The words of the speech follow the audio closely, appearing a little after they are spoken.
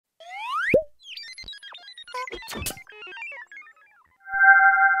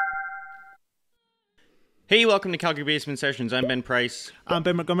Hey, welcome to Calgary Basement Sessions. I'm Ben Price. I'm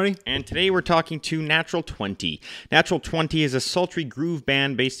Ben Montgomery. And today we're talking to Natural 20. Natural 20 is a sultry groove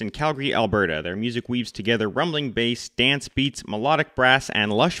band based in Calgary, Alberta. Their music weaves together rumbling bass, dance beats, melodic brass,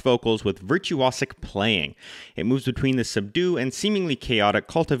 and lush vocals with virtuosic playing. It moves between the subdued and seemingly chaotic,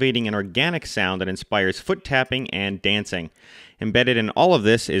 cultivating an organic sound that inspires foot tapping and dancing. Embedded in all of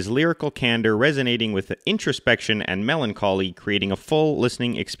this is lyrical candor resonating with introspection and melancholy, creating a full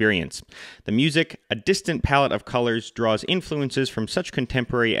listening experience. The music, a distant palette of colors, draws influences from such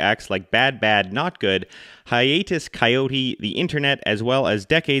contemporary acts like Bad Bad Not Good, Hiatus Coyote, the Internet, as well as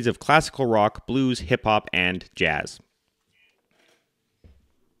decades of classical rock, blues, hip-hop, and jazz.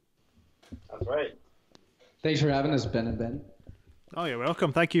 That's right. Thanks for having us, Ben and Ben. Oh, you're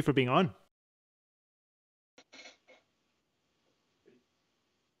welcome. Thank you for being on.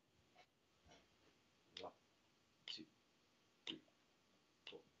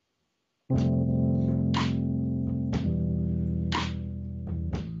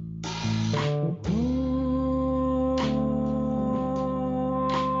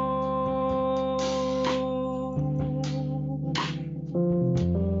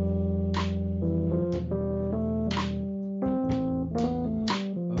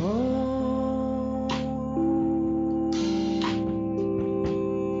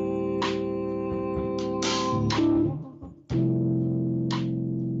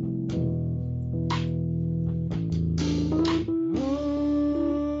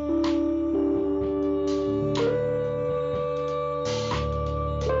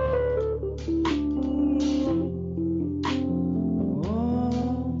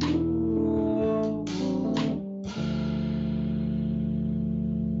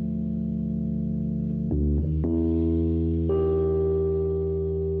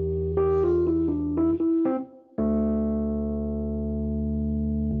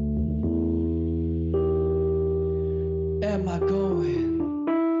 Am I going?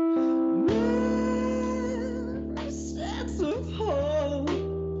 A sense of hope.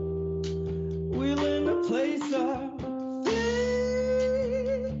 We'll in a place of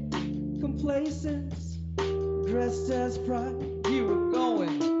faith, complacence, dressed as pride. You were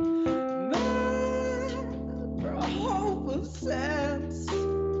going mad for a hope of sense.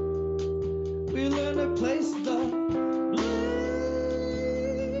 We'll in a place of blame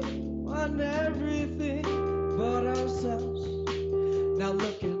on everything but ourselves. Now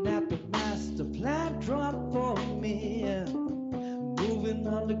looking at the master plan drawn for me, moving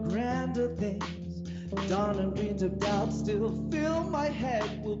on to grander things. Dawn and dreams of doubt still fill my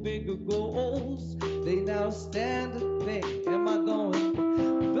head with bigger goals. They now stand and think, am I going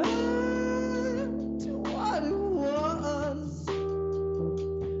back to what it was?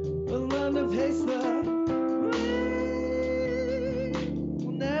 We'll learn to face the rain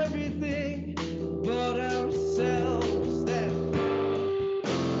on everything but ourselves. Then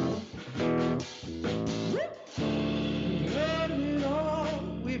we've heard it all,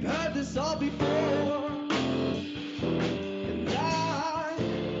 we've heard this all before. And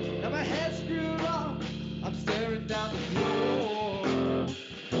now my head's screwed up, I'm staring down the floor.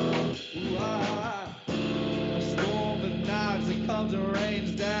 Ooh, a storm of knives that comes and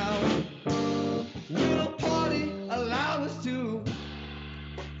rains down. Will party allow us to?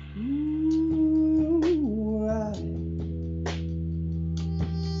 Ooh,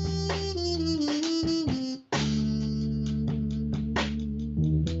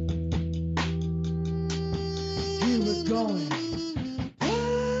 you were going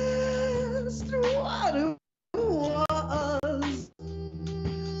past through what it was,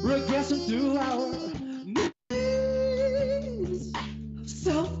 regressing through our maze of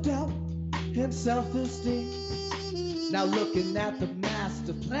self-doubt and self-esteem. Now looking at the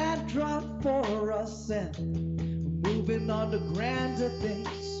master plan drawn for us, and we're moving on to grander things.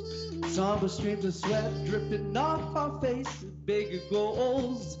 Somber streams of sweat dripping off our faces, bigger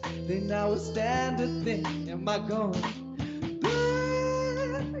goals. They now stand and think, am I going back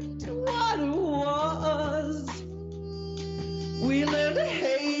to what it was? We learn to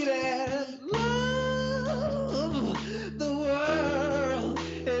hate and love the world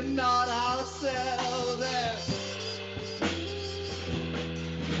and not ourselves.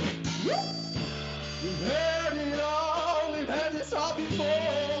 And we've heard it all, we've heard this all before.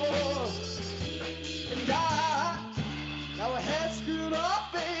 And now our head's screwed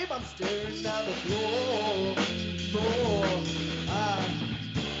up, babe, I'm staring down the floor.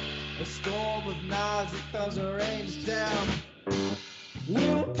 A storm of knives that comes and rains down.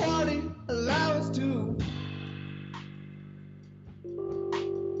 Will party allow us to?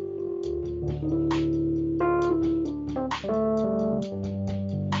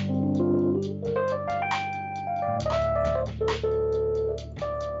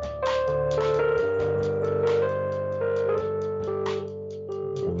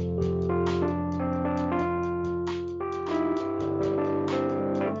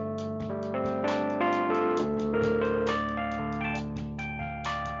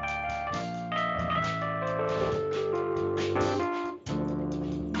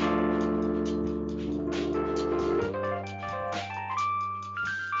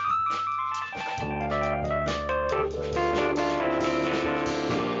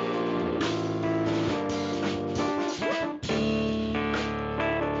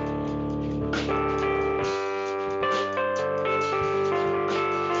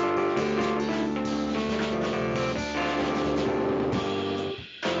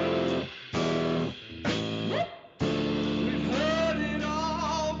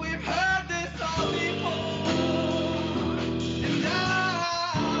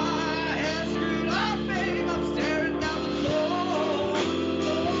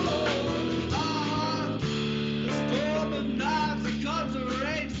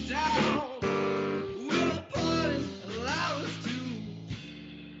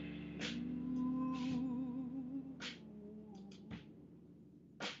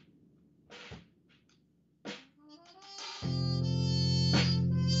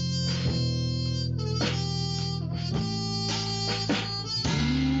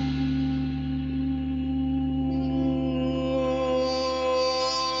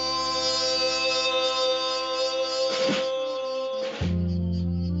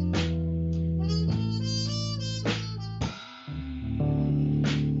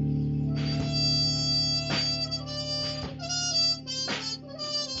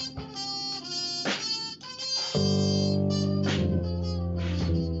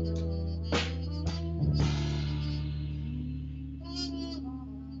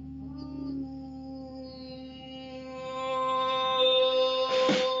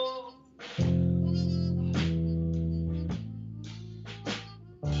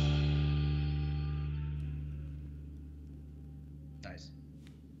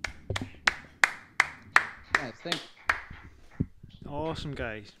 Thank Awesome,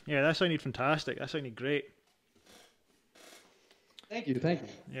 guys. Yeah, that sounded fantastic. That sounded great. Thank you. Thank you.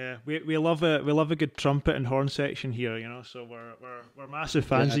 Yeah, we love a good trumpet and horn section here, you know. So we're massive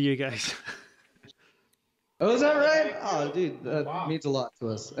fans Yeah. of you guys. Oh, is that right? Oh, dude, that means a lot to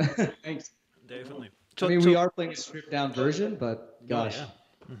us. Thanks. Definitely. I mean, we are playing a stripped down version, but gosh,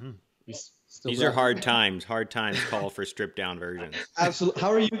 we still These are got- hard times. Hard times call for stripped down versions. Absolutely.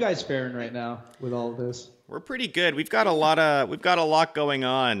 How are you guys faring right now with all of this? We're pretty good. We've got a lot going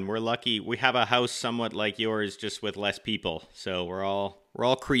on. We're lucky. We have a house somewhat like yours, just with less people. So we're all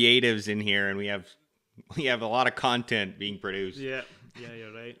creatives in here, and we have a lot of content being produced. Yeah,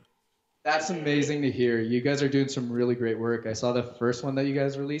 you're right. That's amazing to hear. You guys are doing some really great work. I saw the first one that you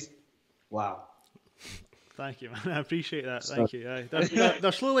guys released. Wow. Thank you, man. I appreciate that. Thank you.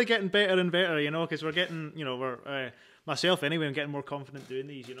 They're slowly getting better and better, you know, because we're getting, you know, we're myself anyway. I'm getting more confident doing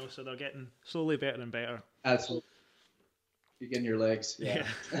these, you know, so they're getting slowly better and better. Absolutely. You're getting your legs. Yeah.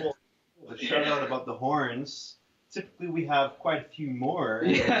 Well, the shout out about the horns. Typically, we have quite a few more.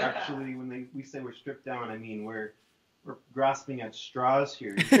 Yeah. Actually, when we say we're stripped down, I mean we're grasping at straws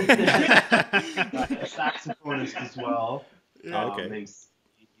here. A saxophonist as well. Okay.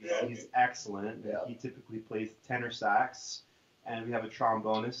 He's excellent. Yeah. He typically plays tenor sax, and we have a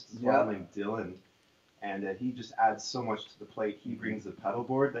trombonist as well named Dylan, and he just adds so much to the plate. He brings a pedal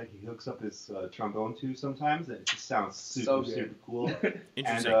board that he hooks up his trombone to sometimes, and it just sounds super cool.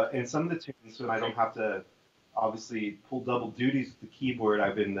 Interesting. And some of the tunes, when I don't have to obviously pull double duties with the keyboard,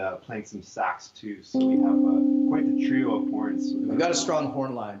 I've been playing some sax too. So we have quite the trio of horns. We've got a strong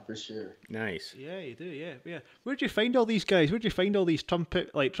horn line for sure. Nice. Yeah, you do. Yeah. Where'd you find all these guys? Where'd you find all these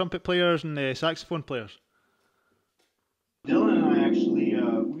trumpet players and saxophone players? Dylan and I actually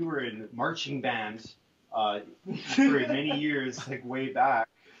we were in marching bands for many years, like way back,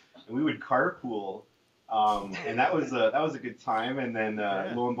 and we would carpool, and that was a good time. And then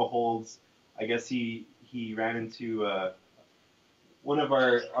lo and behold, I guess he ran into one of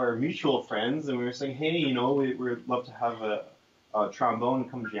our mutual friends, and we were saying, hey, you know, we'd love to have a trombone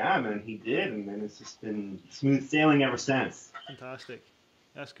come jam, and he did, and then it's just been smooth sailing ever since. Fantastic.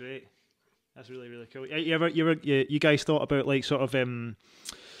 That's great. That's really, really cool. You guys thought about like sort of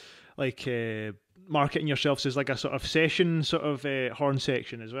marketing yourselves as like a sort of session sort of horn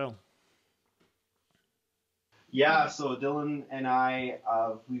section as well? Yeah, so Dylan and I,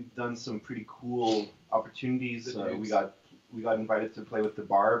 we've done some pretty cool opportunities. We got invited to play with the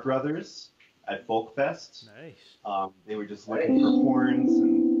Barr Brothers at Folk Fest. Nice. They were just looking for horns,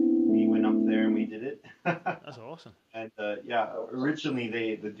 and we went up there and we did it. That's awesome. And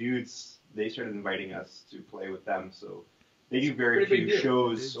originally the dudes, they started inviting us to play with them. So they do very few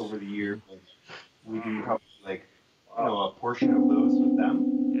shows over the year. But we do probably like a portion of those with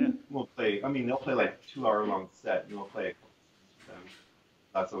them. Yeah. We'll play. I mean, they'll play like 2-hour-long set, and we'll play a couple with them.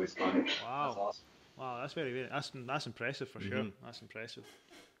 That's always fun. Wow. That's awesome. Wow, that's very that's impressive for sure. That's impressive.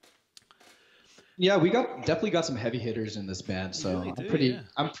 Yeah, we definitely got some heavy hitters in this band, so really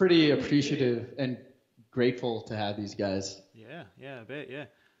I'm pretty appreciative and grateful to have these guys. Yeah, I bet, yeah.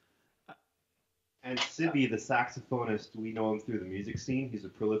 And Sibby, the saxophonist, we know him through the music scene. He's a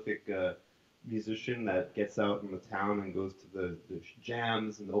prolific musician that gets out in the town and goes to the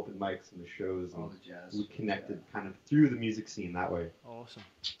jams and the open mics and the shows. And the jazz. we connected kind of through the music scene that way. Awesome.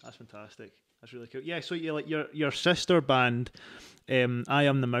 That's fantastic. That's really cool. Yeah, so you like your sister band, I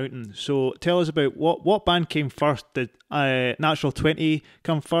Am the Mountain. So tell us about what band came first. Did Natural 20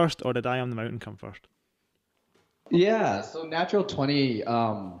 come first, or did I Am the Mountain come first? Yeah, so Natural 20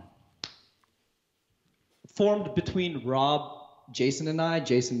 formed between Rob, Jason, and I.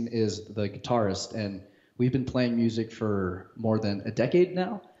 Jason is the guitarist, and we've been playing music for more than a decade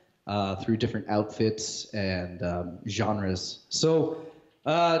now through different outfits and genres. So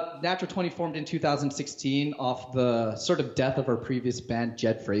Natural 20 formed in 2016 off the sort of death of our previous band,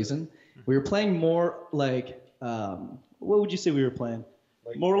 Jed Frazen. We were playing more like, what would you say we were playing?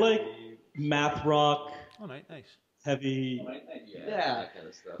 More like math rock, Oh, nice. heavy. Yeah. That kind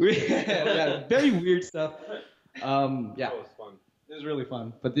of stuff. Yeah, very weird stuff. Yeah. That was fun. It was really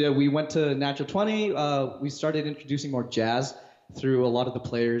fun. But yeah, we went to Natural 20. We started introducing more jazz through a lot of the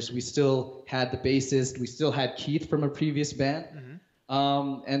players. We still had the bassist. We still had Keith from a previous band.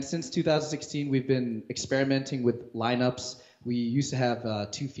 And since 2016, we've been experimenting with lineups. We used to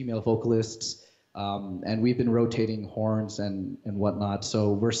have 2 female vocalists, and we've been rotating horns and whatnot.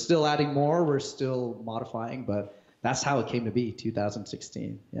 So we're still adding more. We're still modifying, but that's how it came to be,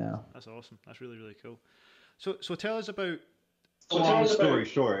 2016. Yeah. That's awesome. That's really, really cool. So tell us about... Long story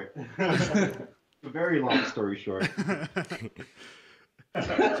short. A very long story short.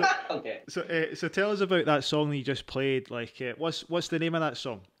 Okay. So tell us about that song that you just played. Like, what's the name of that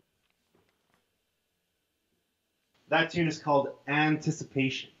song? That tune is called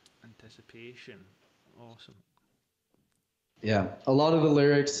Anticipation. Anticipation. Awesome. Yeah, a lot of the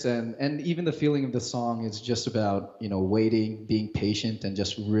lyrics and even the feeling of the song is just about, waiting, being patient, and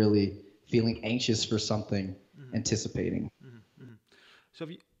just really feeling anxious for something, anticipating. So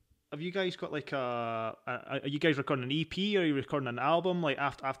have you guys got like are you guys recording an EP, or are you recording an album like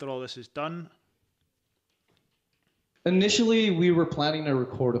after all this is done? Initially, we were planning to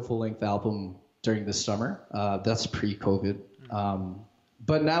record a full-length album during the summer. That's pre-COVID.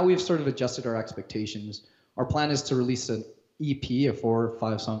 But now we've sort of adjusted our expectations. Our plan is to release an EP, a 4 or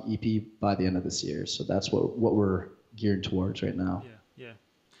 5 song EP, by the end of this year. So that's what we're geared towards right now. Yeah.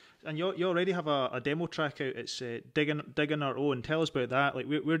 And you already have a demo track out. It's digging our own. Tell us about that. Like,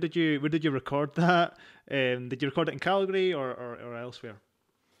 where did you record that? Did you record it in Calgary or elsewhere?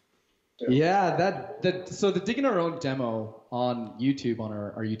 Yeah, so the Digging Our Own demo on YouTube, on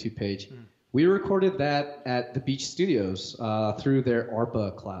our YouTube page, we recorded that at the Beach Studios through their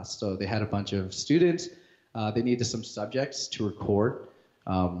ARPA class. So they had a bunch of students. They needed some subjects to record.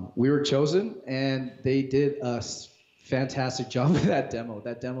 We were chosen, and they did a fantastic job with that demo.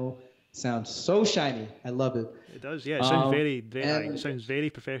 That demo sounds so shiny. I love it. It does, yeah. It sounds it sounds very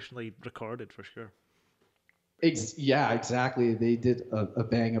professionally recorded, for sure. Yeah, exactly. They did a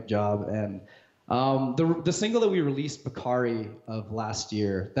bang-up job. And the single that we released, Bakari, of last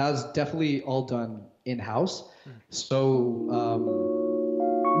year, that was definitely all done in-house. So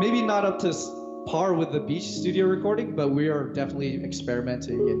maybe not up to par with the Beach Studio recording, but we are definitely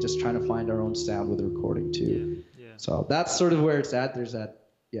experimenting and just trying to find our own sound with the recording too. Yeah. So that's sort of where it's at. There's that,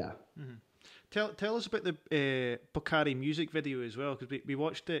 yeah. Tell us about the Bakari music video as well, because we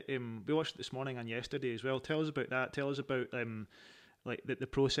watched it. We watched it this morning and yesterday as well. Tell us about that. Tell us about like the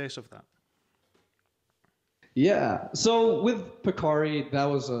process of that. Yeah. So with Bakari, that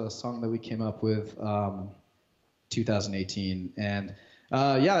was a song that we came up with 2018, and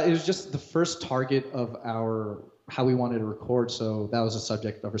it was just the first target of how we wanted to record. So that was the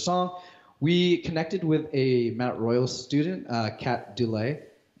subject of our song. We connected with a Mount Royal student, Kat Dulay,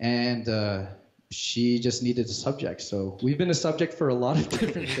 and she just needed a subject. So we've been a subject for a lot of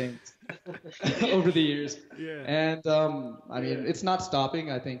different things over the years. Yeah. And I mean, it's not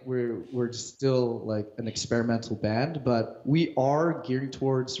stopping. I think we're still like an experimental band, but we are gearing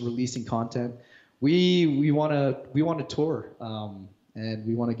towards releasing content. We want to tour. And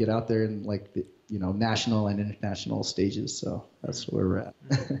we want to get out there in like the national and international stages. So that's where we're at.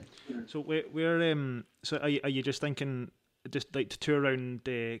 So so are you just thinking just like to tour around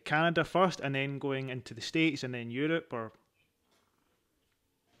Canada first, and then going into the States and then Europe, or?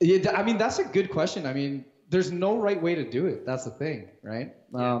 Yeah, I mean that's a good question. I mean, there's no right way to do it. That's the thing, right?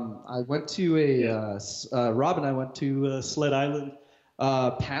 Yeah. I went to Rob and I went to Sled Island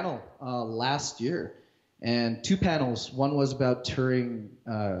panel last year. And 2 panels. One was about touring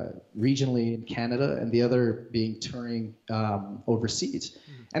regionally in Canada, and the other being touring overseas.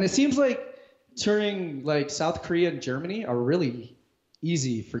 And it seems like touring like South Korea and Germany are really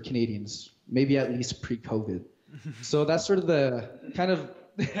easy for Canadians, maybe at least pre-COVID. So that's sort of the kind of,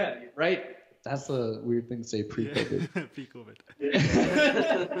 right? That's a weird thing to say, pre-COVID. Yeah.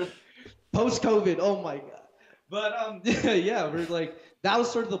 Pre-COVID. Post-COVID, oh my God. But yeah, we're like, that was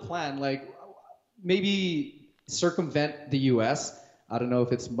sort of the plan. Like, maybe circumvent the US. I don't know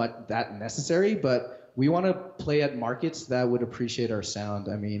if it's that necessary, but we want to play at markets that would appreciate our sound.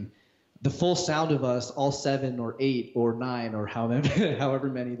 I mean, the full sound of us, all 7 or 8 or 9 or however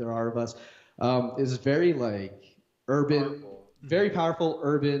many there are of us, is very like urban, very powerful,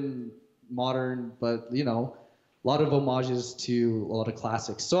 urban, modern, but a lot of homages to a lot of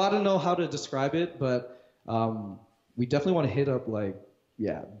classics. So I don't know how to describe it, but we definitely want to hit up like,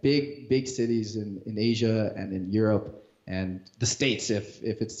 big cities in Asia and in Europe and the States if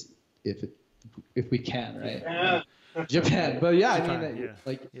we can, right? Yeah. Japan, but Japan,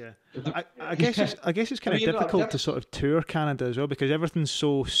 I guess it's kind of difficult to sort of tour Canada as well, because everything's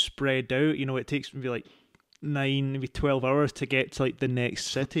so spread out. It takes maybe like 9, maybe 12 hours to get to like the next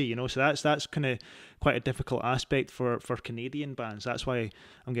city. So that's kind of quite a difficult aspect for Canadian bands. That's why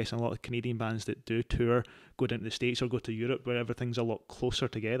I'm guessing a lot of Canadian bands that do tour go down to the States or go to Europe, where everything's a lot closer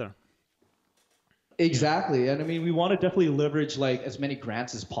together. Exactly. And I mean, we want to definitely leverage like as many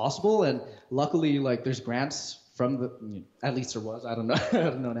grants as possible. And luckily, like there's grants from at least there was, I don't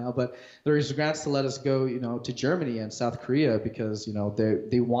know now, but there's grants to let us go, to Germany and South Korea, because,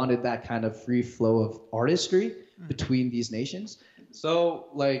 they wanted that kind of free flow of artistry between these nations. So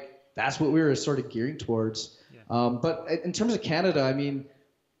like, that's what we were sort of gearing towards. Yeah. But in terms of Canada, I mean,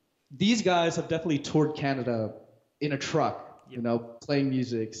 these guys have definitely toured Canada in a truck, Yep. you know, playing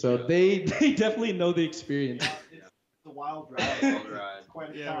music. So they definitely know the experience. It's a wild ride. It's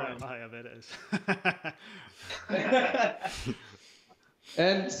quite a time. I bet it is.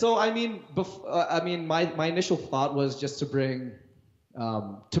 And so, I mean, my initial thought was just to bring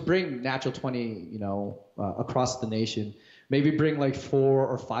Natural 20, you know, across the nation. Maybe bring like 4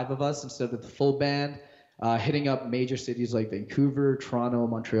 or 5 of us instead of the full band, hitting up major cities like Vancouver, Toronto,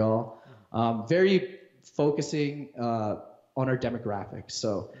 Montreal. Very focusing on our demographics.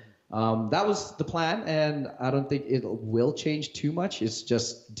 So that was the plan, and I don't think it will change too much. It's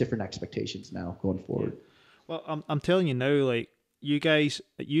just different expectations now going forward. Well, I'm telling you now, like you guys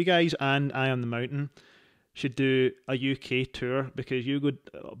and I Am the Mountain should do a UK tour, because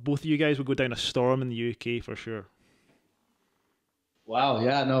both of you guys would go down a storm in the UK for sure. Wow,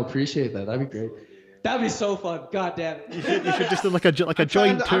 yeah, no, appreciate that. That'd be great. That'd be so fun. God damn it. You should just do like a joint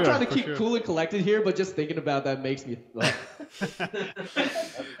tour. I'm trying to keep sure. cool and collected here, but just thinking about that makes me.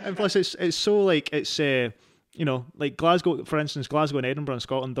 And plus, it's so like it's you know, like Glasgow, for instance, Glasgow and Edinburgh in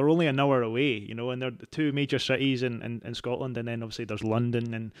Scotland, they're only an hour away, you know, and they're the 2 major cities in Scotland, and then obviously there's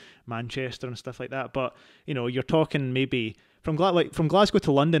London and Manchester and stuff like that. But you know, you're talking maybe from Glasgow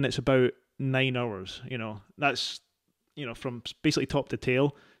to London, it's about 9 hours. You know, that's, you know, from basically top to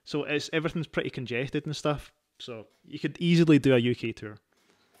tail. So everything's pretty congested and stuff. So you could easily do a UK tour.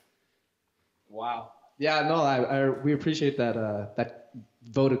 Wow. Yeah, no, we appreciate that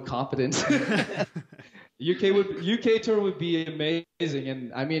vote of confidence. UK tour would be amazing,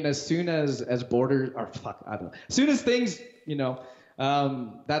 and I mean, as soon as borders I don't know, as soon as things, you know,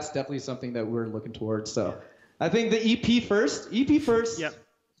 that's definitely something that we're looking towards. So I think the EP first, Yep.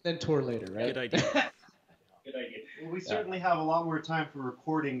 then tour later, right? Good idea. Good idea. Well, we certainly have a lot more time for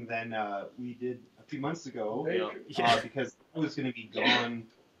recording than we did a few months ago, because I was going to be gone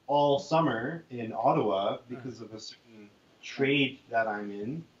all summer in Ottawa because of a certain trade that I'm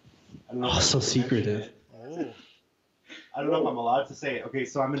in. I don't know. Oh, so secretive. Oh. I don't know if I'm allowed to say it. Okay,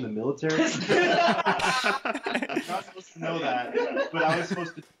 so I'm in the military. I'm not supposed to know that, but I was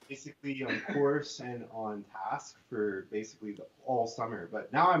supposed to be basically on course and on task for basically all summer.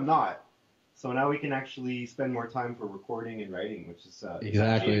 But now I'm not. So now we can actually spend more time for recording and writing, which is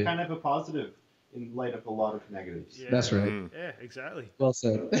Exactly. kind of a positive in light of a lot of negatives. Yeah. That's right. Yeah, exactly. Well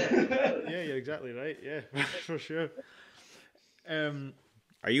said. Yeah, you're exactly right. Yeah, for sure.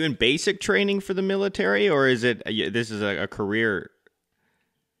 Are you in basic training for the military, or is it this is a career?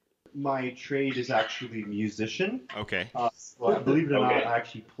 My trade is actually musician. Okay. Well, believe it or not, I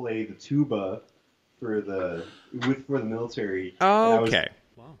actually play the tuba for the military. Oh, And I was okay.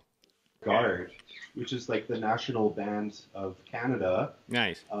 Wow. Guard, which is like the national band of Canada.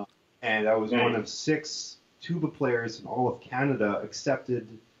 Nice. And I was one of 6 tuba players in all of Canada accepted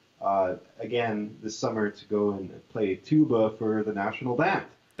again this summer to go and play tuba for the national band.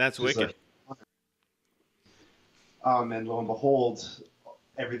 That's wicked. And lo and behold,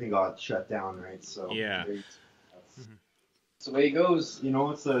 everything got shut down, right? So Yeah. that's the way it goes. You know,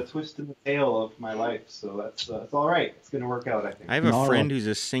 it's a twist in the tale of my life. So that's it's all right. It's gonna work out, I think. I have a friend who's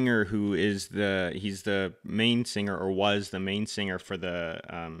a singer who is he's the main singer, or was the main singer for the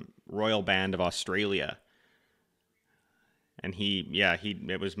Royal Band of Australia. And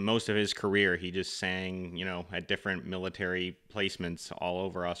it was most of his career. He just sang, you know, at different military placements all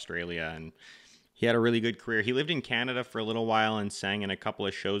over Australia, and he had a really good career. He lived in Canada for a little while and sang in a couple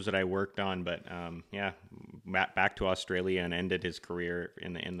of shows that I worked on, but back to Australia and ended his career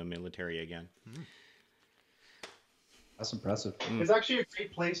in the military again. That's impressive. It's actually a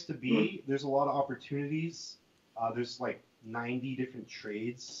great place to be. There's a lot of opportunities. There's like 90 different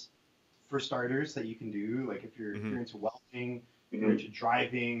trades for starters that you can do. Like if you're into welding, if you're into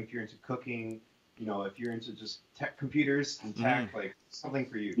driving, if you're into cooking, you know, if you're into just tech, computers and tech, like something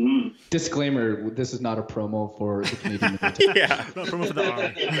for you. Disclaimer: this is not a promo for the Canadian military. Yeah. Not from for the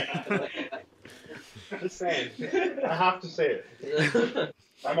army. Just saying. I have to say it.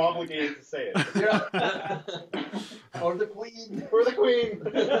 I'm obligated to say it. Or the Queen. Or the Queen.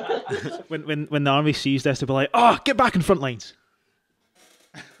 When the army sees this, they'll be like, "Oh, get back in front lines."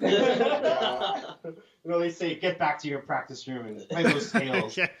 You know, they say, get back to your practice room and play those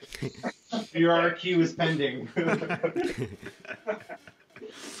scales. Your RQ is pending.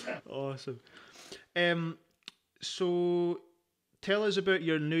 Awesome. So tell us about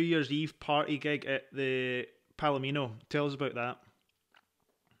your New Year's Eve party gig at the Palomino. Tell us about that.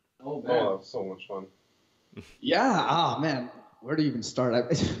 Oh man. Oh, so much fun. Yeah. Ah man. Where to even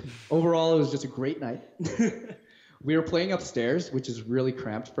start? Overall, it was just a great night. We were playing upstairs, which is really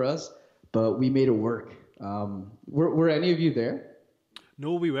cramped for us, but we made it work. Were any of you there?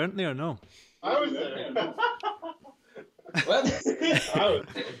 No, we weren't there. No. I was there. What? I was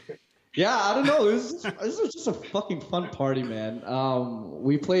there. Yeah, I don't know. This was just a fucking fun party, man.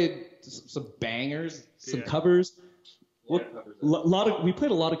 We played some bangers, some covers. We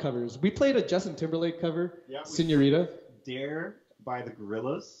played a lot of covers. We played a Justin Timberlake cover, Senorita. Dare by the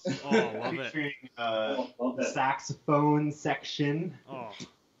Gorillas. Oh, love it. Featuring the saxophone section. Oh,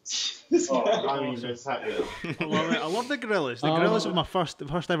 This guy, I mean, just had to. I love it. I love the Gorillas. The Gorillas were the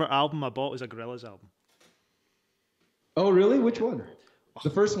first ever album I bought was a Gorillas album. Oh, really? Which one? The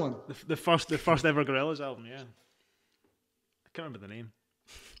first one. The first ever Gorillas album. Yeah. I can't remember the name.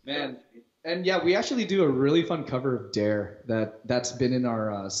 Man, and yeah, we actually do a really fun cover of Dare that's been in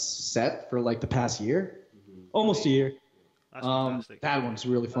our set for like the past year, almost a year. That's fantastic. That one's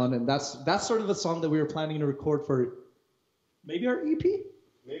really fun, and that's sort of a song that we were planning to record for maybe our EP.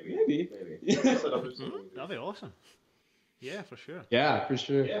 Maybe. That'd be awesome. Yeah, for sure. Yeah, for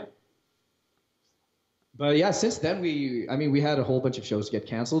sure. Yeah. But yeah, since then we had a whole bunch of shows get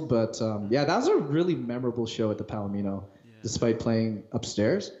canceled, but yeah, that was a really memorable show at the Palomino, despite playing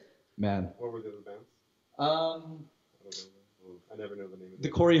upstairs. Man. What were the other bands? I never know the name of The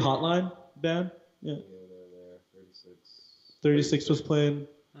Corey Hotline band. Yeah. they're 36. 36 was playing.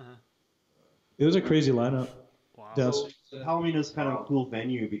 Uh-huh. It was a crazy lineup. Wow. Yes. The Palomino's kind of a cool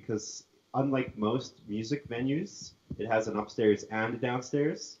venue because unlike most music venues, it has an upstairs and a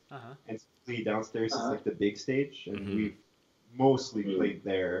downstairs. Uh-huh. And typically downstairs is like the big stage, and we've mostly played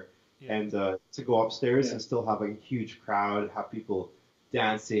there. Yeah. And to go upstairs and still have a huge crowd, have people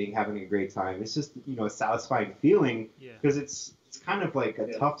dancing, having a great time, it's just a satisfying feeling because it's kind of like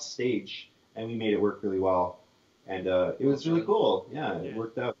a tough stage, and we made it work really well. And it was really cool. Yeah, it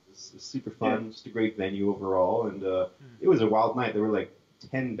worked out. It was super fun. Just a great venue overall, and it was a wild night. There were like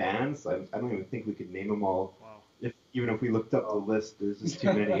 10 bands. I don't even think we could name them all. Wow. Even if we looked up the list, there's just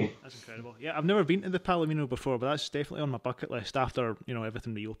too many. That's incredible. Yeah, I've never been to the Palomino before, but that's definitely on my bucket list after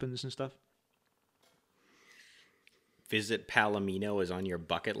everything reopens and stuff. Visit Palomino is on your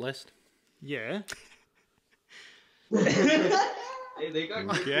bucket list? Yeah. Hey, they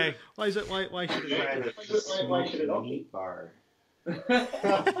got Okay. Why is it? Why should it? Why should it meat bar?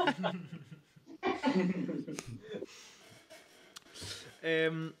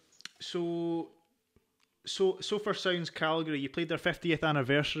 So for Sounds Calgary, you played their 50th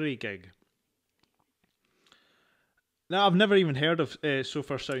anniversary gig. Now I've never even heard of So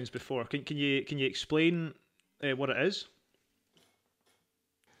Far Sounds before. Can you explain what it is?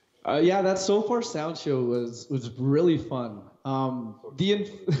 Yeah, that So Far Sound show was really fun.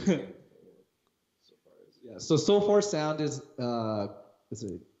 So Far Sound is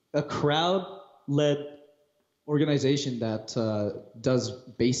a crowd-led organization that does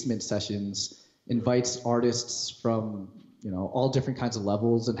basement sessions, invites artists from all different kinds of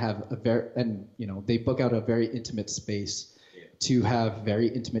levels, and they book out a very intimate space to have very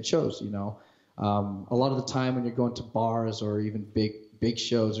intimate shows. A lot of the time when you're going to bars or even big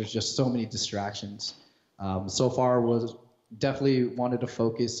shows, there's just so many distractions. So Far was definitely wanted to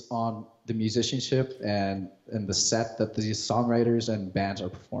focus on the musicianship and the set that these songwriters and bands are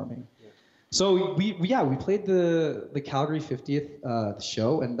performing. So we played the Calgary 50th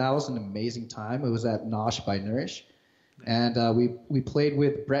show, and that was an amazing time. It was at Nosh by Nourish, and we played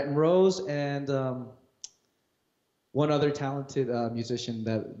with Brett and Rose and one other talented musician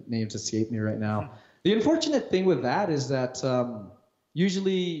that names escape me right now. The unfortunate thing with that is that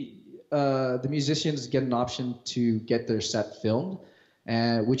usually the musicians get an option to get their set filmed,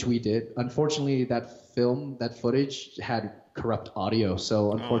 which we did. Unfortunately, that footage had corrupt audio,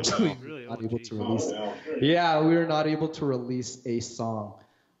 so unfortunately we were not able to release. Yeah, we were not able to release a song.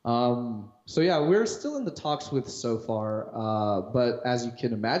 So yeah, we're still in the talks with So Far, but as you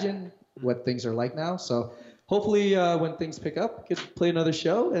can imagine, what things are like now. So hopefully, when things pick up, we could play another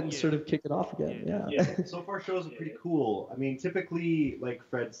show and sort of kick it off again. Yeah. So Far shows are pretty cool. I mean, typically, like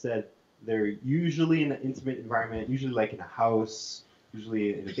Fred said, they're usually in an intimate environment, usually like in a house,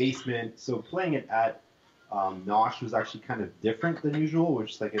 usually in a basement. So playing it at Nosh was actually kind of different than usual,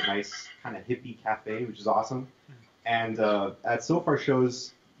 which is like a nice kind of hippie cafe, which is awesome. And at So Far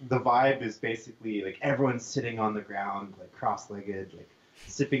shows, the vibe is basically like everyone's sitting on the ground, like cross-legged, like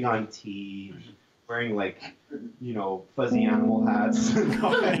sipping on tea, wearing like, fuzzy animal hats. I'm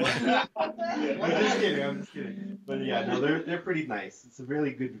just kidding. But yeah, no, they're pretty nice. It's a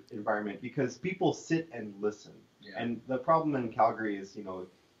really good environment because people sit and listen. Yeah. And the problem in Calgary is,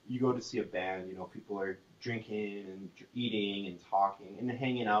 you go to see a band, people are drinking and eating and talking and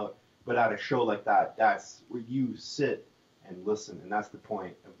hanging out, But at a show like that, that's where you sit and listen, and that's the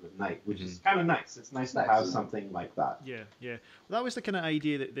point of the night, which is kind of nice. It's nice to have something like that. Yeah. Well, that was the kind of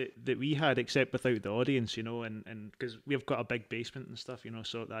idea that we had, except without the audience, and because we've got a big basement and stuff,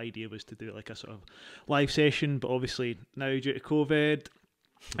 so the idea was to do like a sort of live session, but obviously now due to COVID,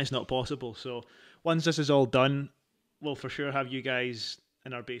 it's not possible. So once this is all done, we'll for sure have you guys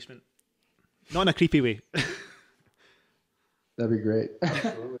in our basement. Not in a creepy way. That'd be great.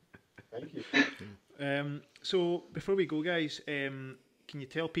 Absolutely. Thank you. So before we go, guys, can you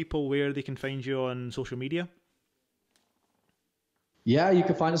tell people where they can find you on social media? Yeah, you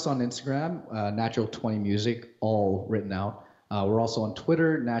can find us on Instagram, Natural20Music, all written out. We're also on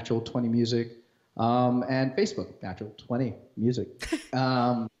Twitter, Natural20Music, and Facebook, Natural20Music.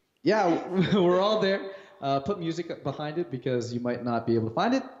 Yeah, we're all there. Put music behind it because you might not be able to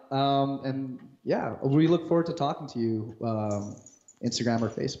find it. And yeah, we look forward to talking to you, Instagram or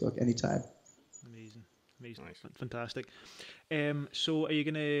Facebook, anytime. Amazing, nice. Fantastic. So are you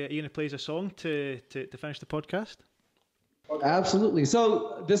gonna play us a song to finish the podcast? Absolutely.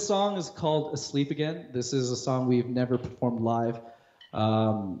 So this song is called Asleep Again. This is a song we've never performed live.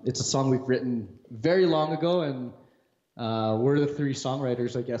 It's a song we've written very long ago, and we're the three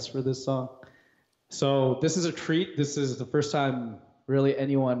songwriters, I guess, for this song. So this is a treat. This is the first time really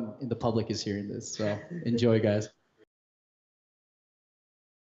anyone in the public is hearing this. So enjoy, guys.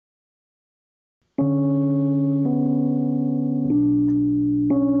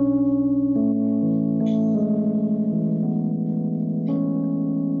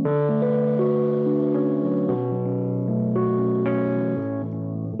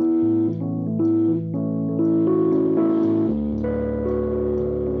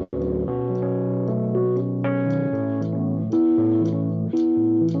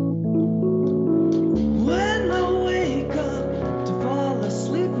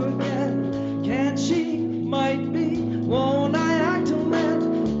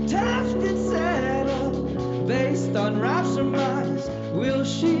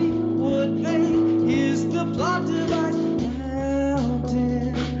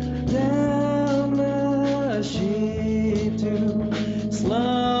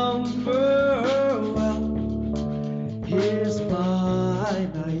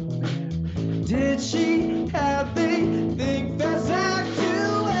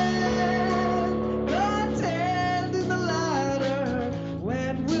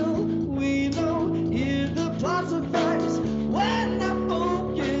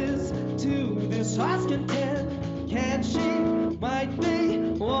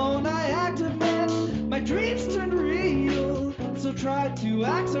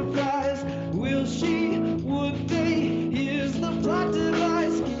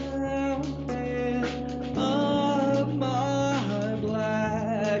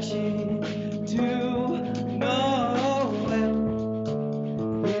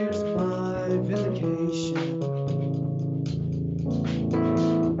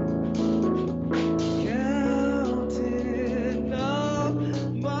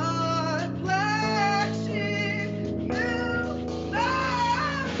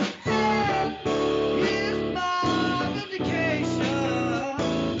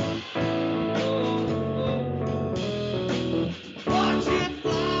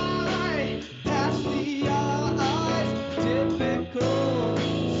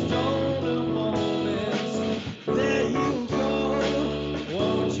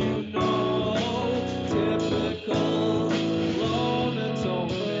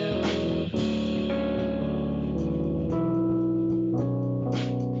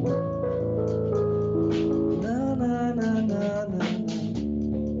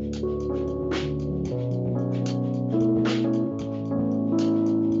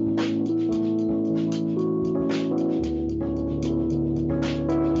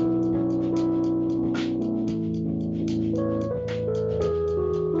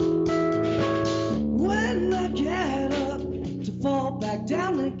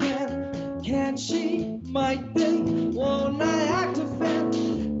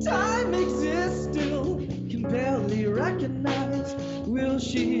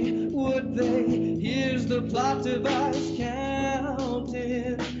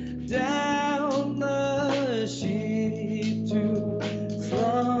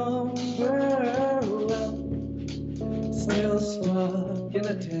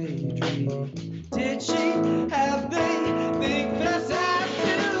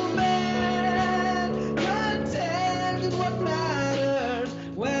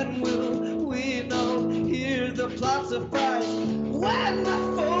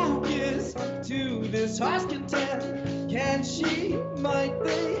 Heart's content, can she, might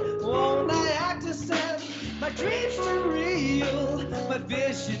they, Won't I act to set my dreams to real? My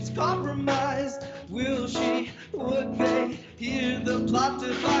vision's compromised. Will she? Would they hear the plot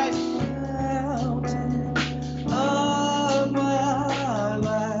device? Mountain of my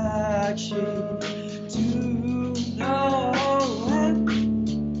like she to know when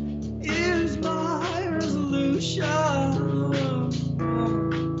is my resolution.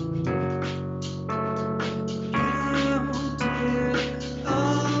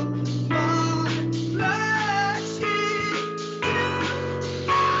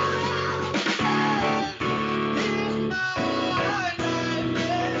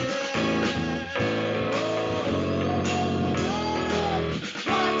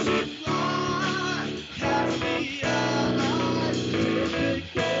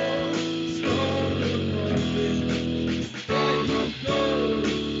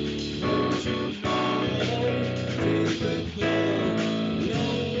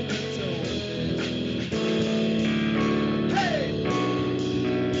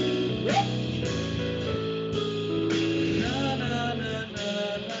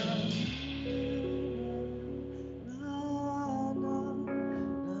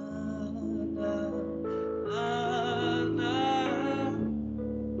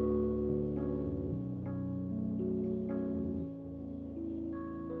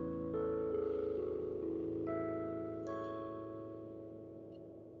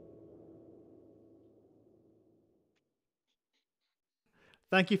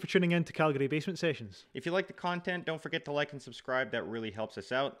 Thank you for tuning in to Calgary Basement Sessions. If you like the content, don't forget to like and subscribe. That really helps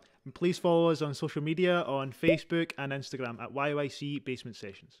us out. And please follow us on social media on Facebook and Instagram at YYC Basement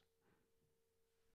Sessions.